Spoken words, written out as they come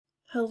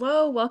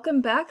Hello, welcome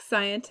back,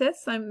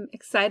 scientists. I'm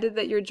excited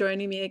that you're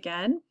joining me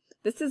again.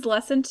 This is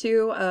lesson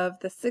 2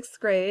 of the 6th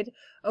grade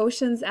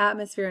Oceans,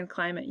 Atmosphere, and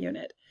Climate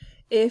unit.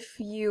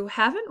 If you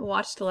haven't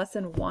watched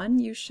lesson 1,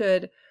 you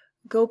should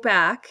go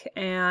back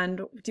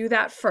and do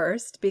that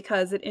first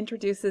because it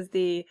introduces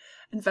the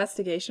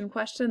investigation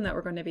question that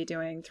we're going to be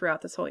doing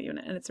throughout this whole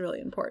unit, and it's really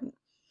important.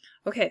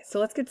 Okay, so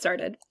let's get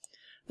started.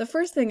 The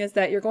first thing is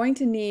that you're going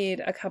to need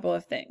a couple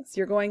of things.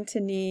 You're going to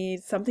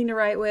need something to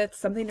write with,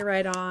 something to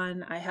write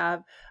on. I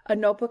have a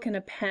notebook and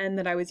a pen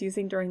that I was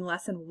using during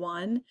lesson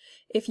 1.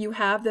 If you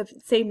have the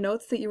same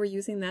notes that you were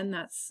using then,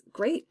 that's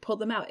great. Pull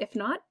them out. If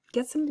not,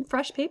 get some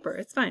fresh paper.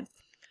 It's fine.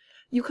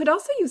 You could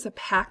also use a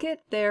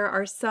packet. There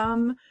are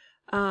some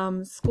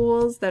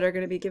schools that are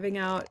going to be giving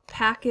out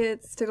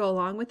packets to go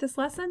along with this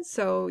lesson,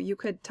 so you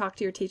could talk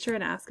to your teacher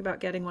and ask about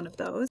getting one of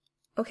those.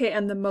 Okay,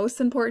 and the most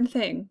important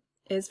thing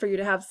is for you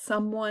to have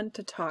someone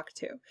to talk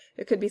to.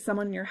 It could be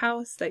someone in your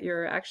house that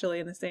you're actually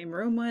in the same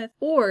room with,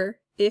 or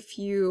if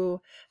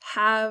you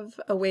have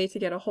a way to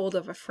get a hold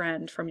of a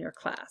friend from your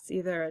class,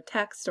 either a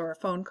text or a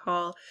phone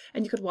call,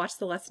 and you could watch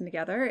the lesson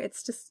together.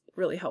 It's just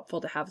really helpful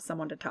to have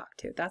someone to talk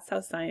to. That's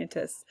how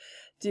scientists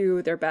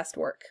do their best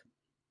work.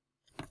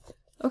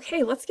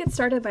 Okay, let's get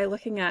started by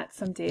looking at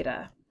some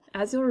data.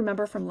 As you'll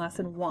remember from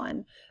lesson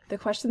 1, the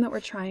question that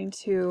we're trying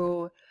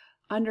to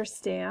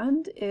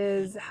understand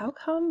is how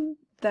come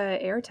the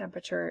air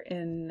temperature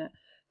in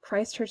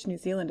Christchurch, New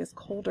Zealand is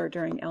colder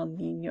during El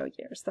Nino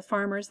years. The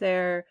farmers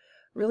there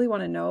really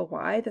want to know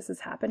why this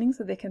is happening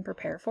so they can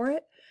prepare for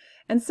it.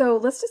 And so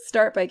let's just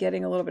start by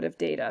getting a little bit of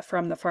data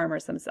from the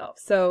farmers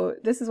themselves. So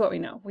this is what we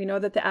know. We know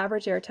that the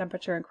average air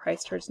temperature in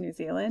Christchurch, New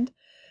Zealand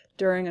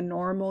during a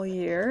normal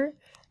year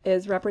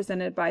is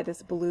represented by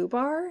this blue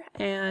bar,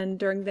 and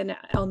during the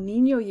El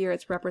Nino year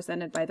it's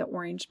represented by the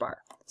orange bar.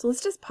 So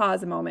let's just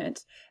pause a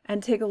moment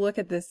and take a look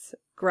at this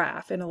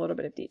graph in a little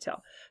bit of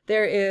detail.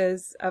 There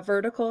is a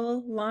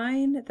vertical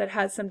line that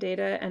has some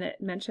data and it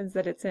mentions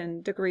that it's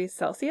in degrees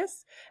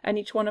Celsius, and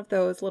each one of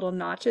those little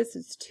notches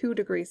is 2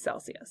 degrees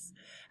Celsius.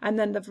 And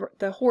then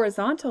the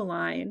horizontal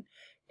line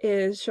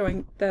is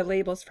showing the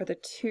labels for the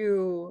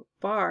 2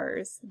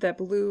 bars. The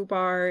blue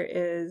bar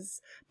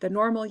is the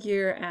normal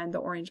year and the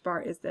orange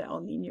bar is the El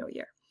Nino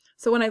year.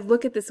 So when I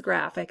look at this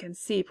graph, I can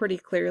see pretty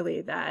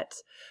clearly that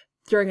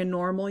during a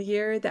normal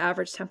year, the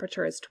average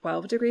temperature is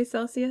 12 degrees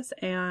Celsius,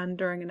 and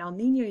during an El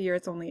Nino year,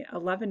 it's only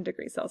 11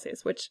 degrees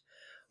Celsius, which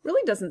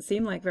really doesn't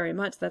seem like very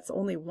much. That's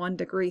only 1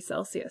 degree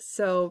Celsius.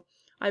 So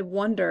I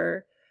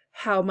wonder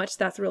how much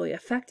that's really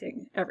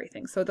affecting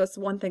everything. So that's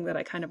one thing that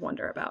I kind of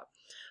wonder about.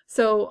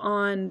 So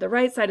on the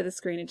right side of the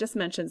screen, it just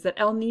mentions that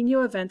El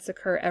Nino events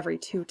occur every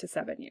 2 to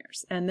 7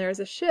 years. And there's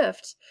a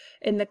shift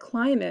in the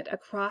climate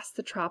across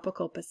the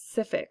tropical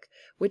Pacific,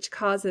 which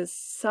causes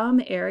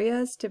some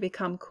areas to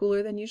become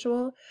cooler than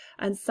usual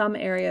and some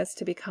areas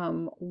to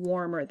become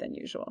warmer than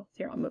usual.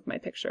 Here, I'll move my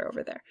picture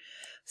over there.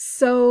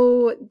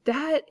 So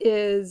that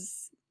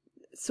is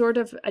sort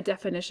of a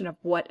definition of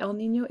what El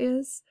Nino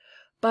is,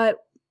 but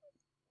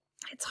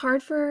it's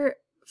hard for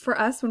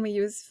us when we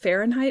use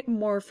Fahrenheit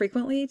more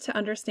frequently to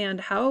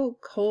understand how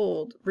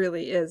cold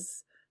really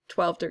is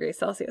 12 degrees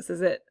Celsius.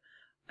 Is it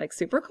like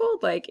super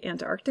cold, like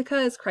Antarctica?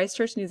 Is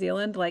Christchurch, New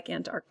Zealand like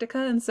Antarctica?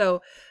 And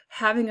so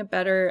having a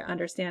better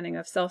understanding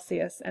of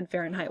Celsius and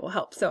Fahrenheit will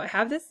help. So I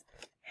have this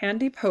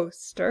handy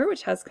poster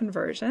which has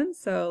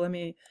conversions. So let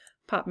me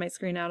pop my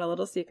screen out a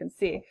little so you can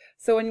see.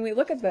 So when we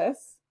look at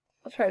this,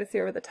 I'll try to see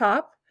over the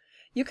top.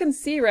 You can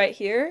see right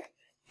here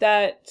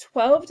that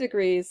 12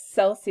 degrees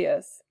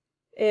Celsius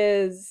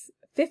is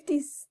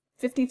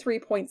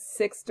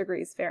 53.6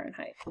 degrees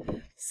Fahrenheit.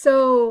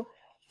 So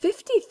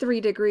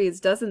 53 degrees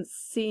doesn't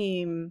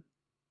seem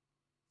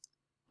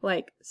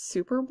like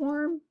super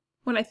warm.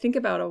 When I think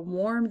about a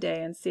warm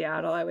day in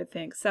Seattle, I would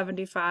think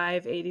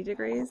 75, 80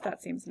 degrees.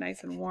 That seems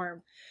nice and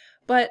warm.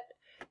 But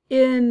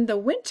in the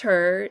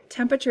winter,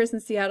 temperatures in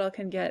Seattle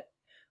can get,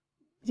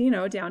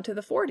 down to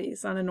the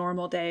 40s on a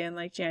normal day in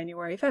like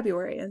January,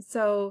 February. And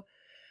so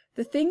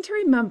the thing to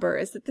remember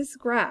is that this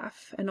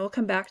graph, and we'll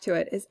come back to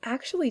it, is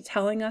actually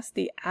telling us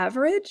the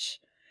average.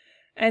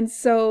 And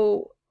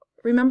so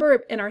remember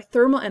in our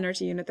thermal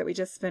energy unit that we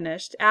just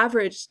finished,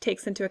 average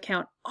takes into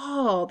account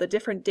all the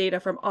different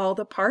data from all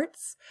the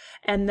parts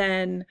and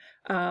then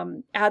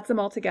adds them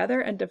all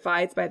together and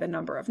divides by the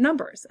number of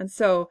numbers. And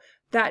so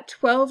that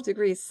 12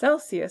 degrees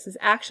Celsius is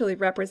actually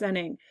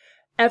representing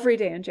every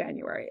day in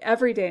January,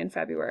 every day in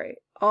February,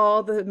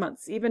 all the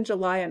months, even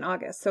July and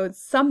August. So in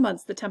some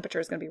months the temperature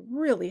is going to be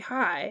really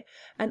high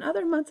and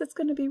other months it's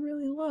going to be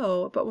really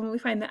low. But when we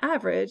find the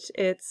average,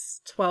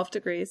 it's 12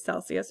 degrees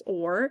Celsius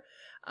or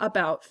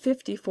about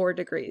 54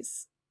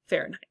 degrees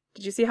Fahrenheit.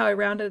 Did you see how I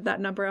rounded that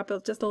number up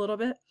just a little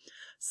bit?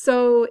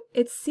 So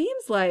it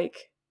seems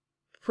like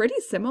pretty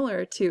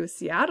similar to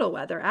Seattle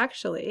weather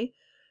actually,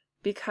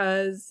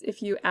 because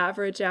if you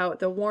average out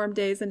the warm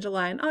days in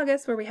July and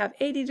August where we have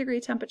 80-degree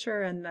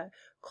temperature and the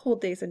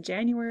cold days in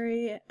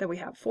January that we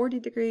have 40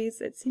 degrees,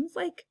 it seems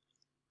like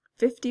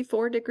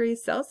 54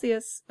 degrees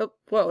Celsius, oh,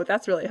 whoa,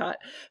 that's really hot,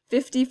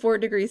 54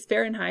 degrees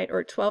Fahrenheit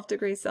or 12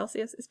 degrees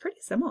Celsius is pretty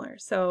similar.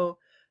 So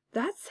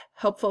that's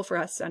helpful for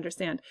us to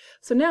understand.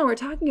 So now we're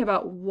talking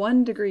about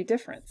 1 degree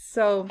difference.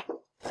 So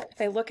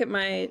if I look at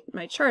my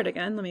chart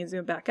again, let me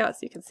zoom back out so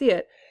you can see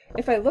it.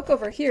 If I look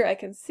over here, I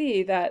can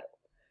see that,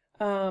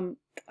 oh,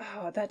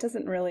 that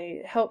doesn't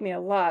really help me a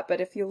lot, but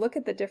if you look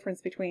at the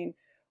difference between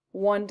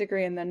 1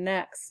 degree and the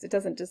next, it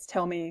doesn't just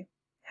tell me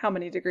how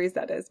many degrees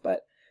that is,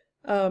 but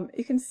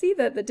you can see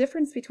that the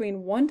difference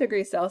between 1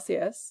 degree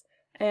Celsius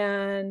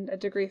and a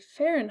degree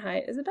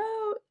Fahrenheit is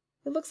about,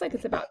 it looks like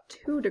it's about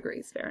 2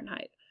 degrees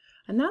Fahrenheit.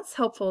 And that's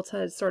helpful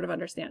to sort of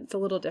understand. It's a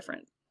little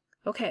different.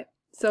 Okay,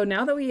 so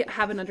now that we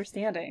have an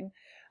understanding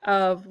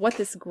of what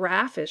this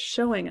graph is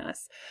showing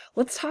us,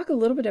 let's talk a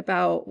little bit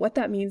about what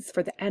that means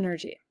for the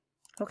energy.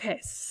 Okay,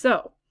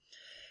 so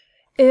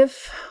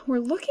if we're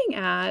looking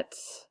at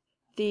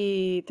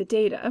the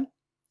data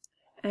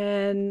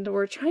and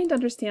we're trying to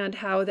understand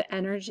how the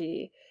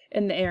energy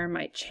in the air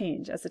might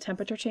change as the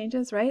temperature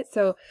changes, right?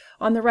 So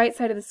on the right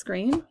side of the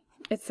screen,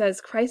 it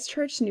says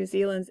Christchurch, New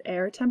Zealand's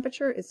air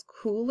temperature is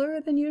cooler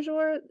than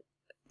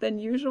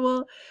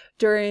usual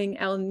during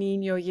El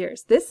Nino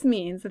years. This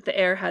means that the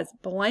air has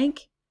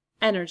blank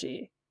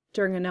energy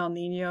during an El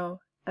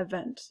Nino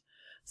event.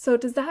 So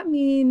does that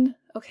mean,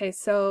 okay,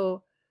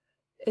 so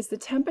is the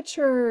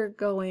temperature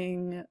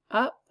going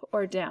up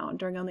or down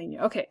during El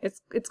Nino? Okay,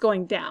 it's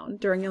going down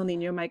during El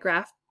Nino. My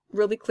graph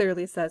really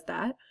clearly says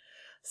that.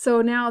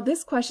 So now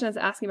this question is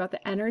asking about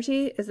the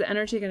energy. Is the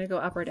energy going to go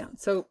up or down?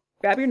 So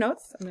grab your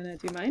notes. I'm going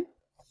to do mine.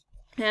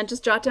 And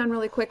just jot down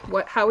really quick,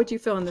 how would you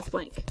fill in this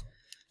blank?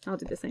 I'll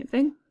do the same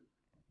thing.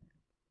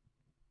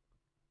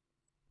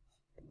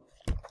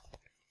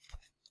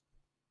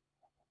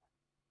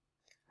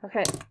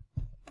 Okay.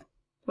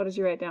 What did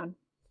you write down?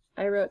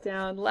 I wrote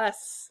down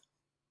less.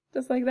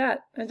 Just like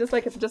that. And just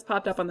like it just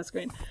popped up on the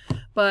screen.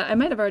 But I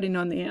might have already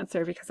known the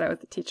answer because I was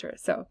the teacher,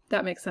 so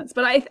that makes sense.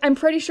 But I'm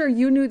pretty sure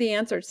you knew the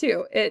answer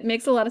too. It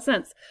makes a lot of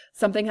sense.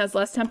 Something has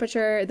less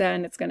temperature,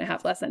 then it's going to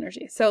have less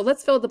energy. So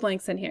let's fill the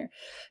blanks in here.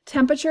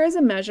 Temperature is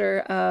a measure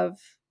of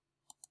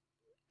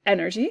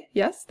energy.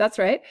 Yes, that's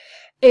right.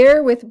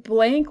 Air with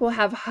blank will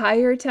have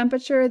higher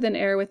temperature than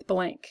air with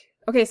blank.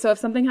 Okay, so if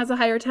something has a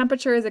higher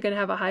temperature, is it going to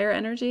have a higher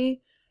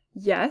energy?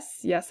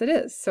 Yes, yes it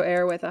is. So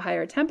air with a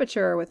higher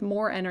temperature or with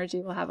more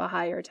energy will have a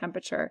higher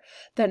temperature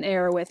than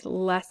air with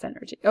less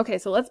energy. Okay,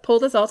 so let's pull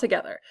this all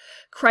together.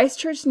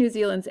 Christchurch, New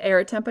Zealand's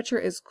air temperature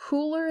is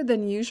cooler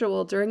than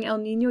usual during El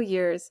Nino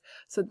years,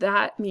 so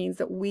that means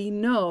that we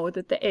know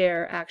that the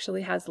air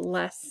actually has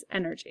less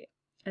energy.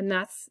 And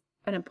that's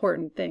an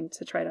important thing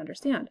to try to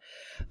understand.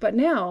 But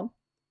now,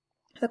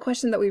 the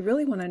question that we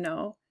really want to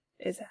know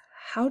is,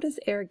 how does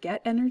air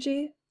get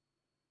energy?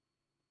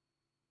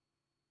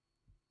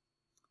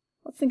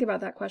 Let's think about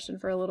that question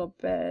for a little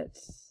bit.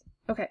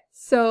 Okay,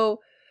 so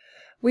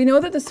we know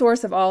that the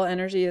source of all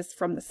energy is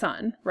from the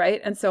sun, right?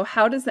 And so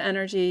how does the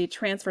energy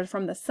transfer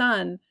from the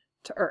sun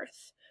to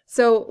Earth?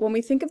 So when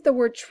we think of the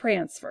word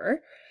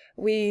transfer,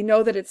 we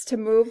know that it's to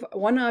move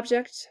one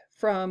object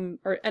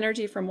or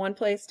energy from one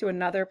place to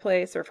another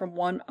place, or from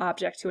one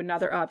object to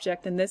another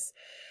object. And this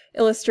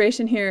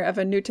illustration here of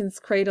a Newton's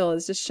cradle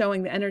is just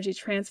showing the energy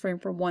transferring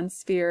from one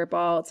sphere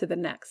ball to the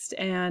next.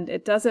 And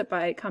it does it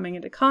by coming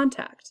into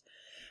contact.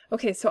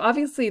 Okay, so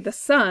obviously the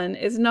sun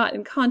is not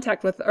in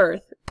contact with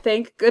Earth,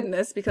 thank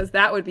goodness, because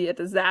that would be a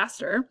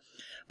disaster.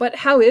 But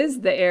how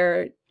is the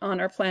air on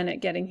our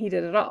planet getting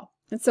heated at all?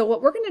 And so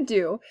what we're going to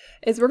do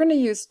is we're going to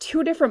use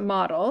 2 different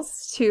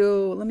models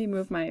to, let me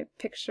move my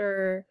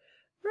picture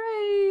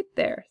right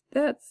there.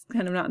 That's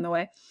kind of not in the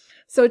way.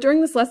 So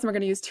during this lesson, we're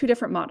going to use 2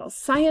 different models.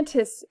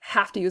 Scientists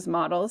have to use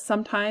models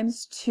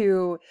sometimes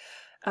to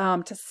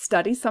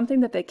study something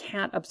that they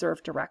can't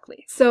observe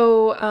directly.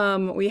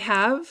 So we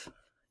have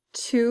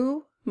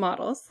 2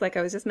 models, like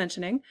I was just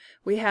mentioning.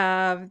 We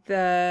have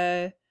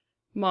the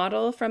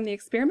model from the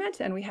experiment,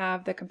 and we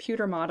have the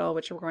computer model,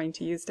 which we're going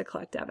to use to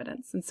collect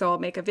evidence. And so I'll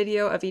make a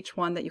video of each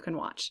one that you can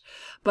watch.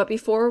 But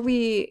before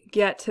we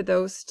get to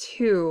those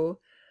 2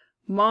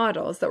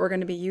 models that we're going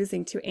to be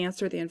using to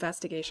answer the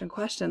investigation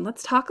question,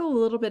 let's talk a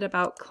little bit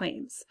about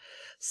claims.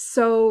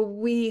 So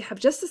we have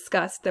just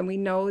discussed, and we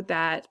know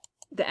that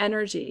the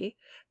energy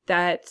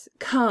that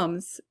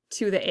comes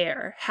to the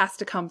air has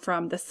to come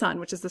from the sun,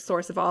 which is the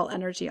source of all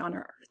energy on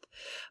Earth.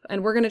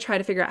 And we're going to try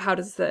to figure out, how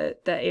does the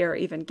air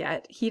even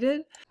get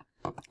heated?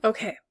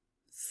 Okay,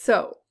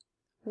 so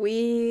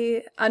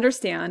we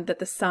understand that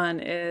the sun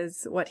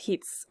is what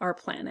heats our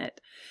planet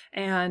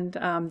and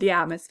the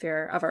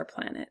atmosphere of our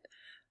planet.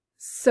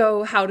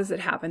 So how does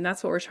it happen?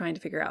 That's what we're trying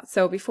to figure out.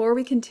 So before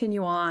we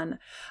continue on,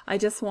 I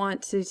just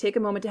want to take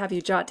a moment to have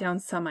you jot down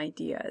some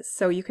ideas.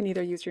 So you can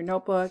either use your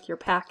notebook, your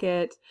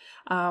packet,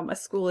 a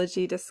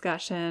Schoology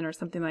discussion, or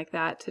something like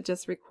that to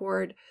just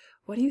record,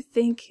 what do you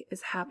think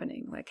is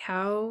happening? Like,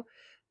 how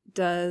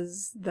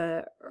does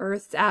the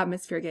Earth's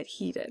atmosphere get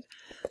heated?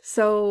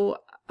 So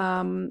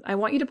I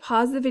want you to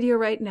pause the video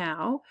right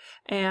now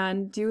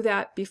and do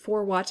that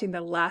before watching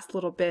the last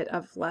little bit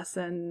of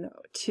lesson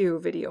 2,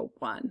 video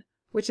 1,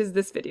 which is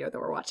this video that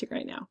we're watching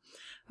right now.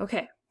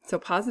 Okay, so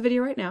pause the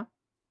video right now.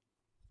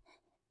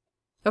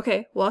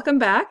 Okay, welcome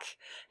back.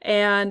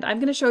 And I'm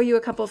going to show you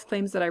a couple of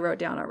claims that I wrote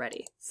down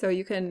already, so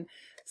you can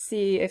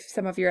see if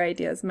some of your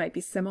ideas might be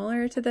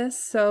similar to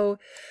this. So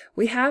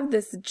we have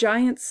this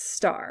giant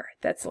star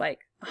that's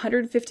like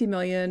 150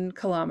 million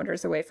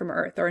kilometers away from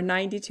Earth, or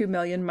 92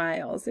 million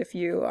miles if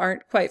you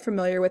aren't quite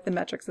familiar with the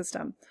metric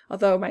system.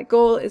 Although my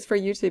goal is for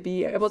you to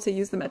be able to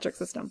use the metric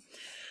system.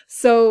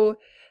 So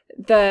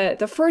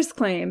the first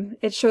claim,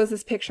 it shows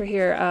this picture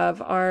here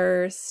of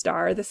our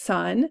star, the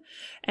sun,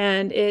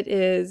 and it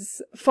is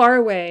far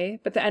away,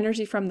 but the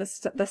energy from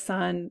the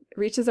sun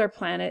reaches our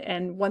planet,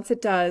 and once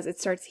it does, it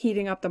starts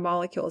heating up the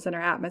molecules in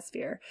our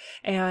atmosphere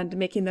and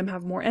making them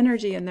have more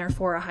energy and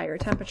therefore a higher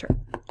temperature.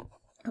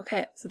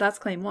 Okay, so that's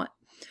claim 1.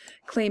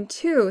 Claim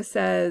 2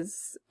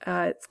 says,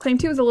 claim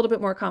 2 is a little bit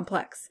more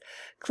complex.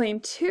 Claim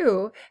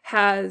 2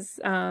 has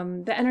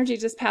the energy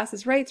just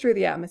passes right through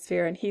the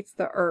atmosphere and heats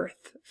the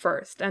Earth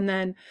first. And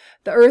then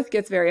the Earth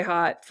gets very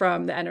hot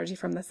from the energy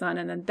from the sun,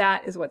 and then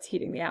that is what's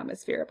heating the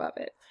atmosphere above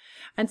it.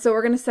 And so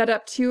we're going to set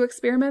up 2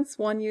 experiments,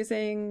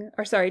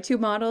 two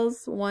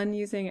models, one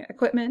using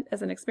equipment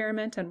as an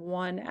experiment and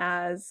one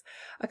as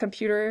a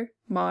computer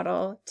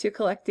model to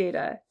collect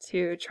data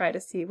to try to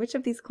see which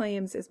of these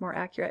claims is more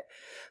accurate.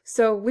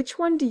 So which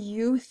one do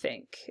you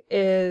think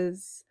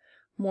is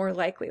more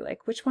likely?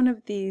 Like, which one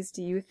of these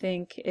do you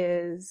think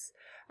is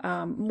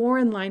more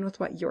in line with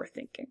what you're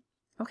thinking?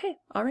 Okay,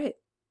 all right.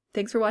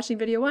 Thanks for watching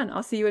video 1.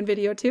 I'll see you in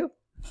video 2.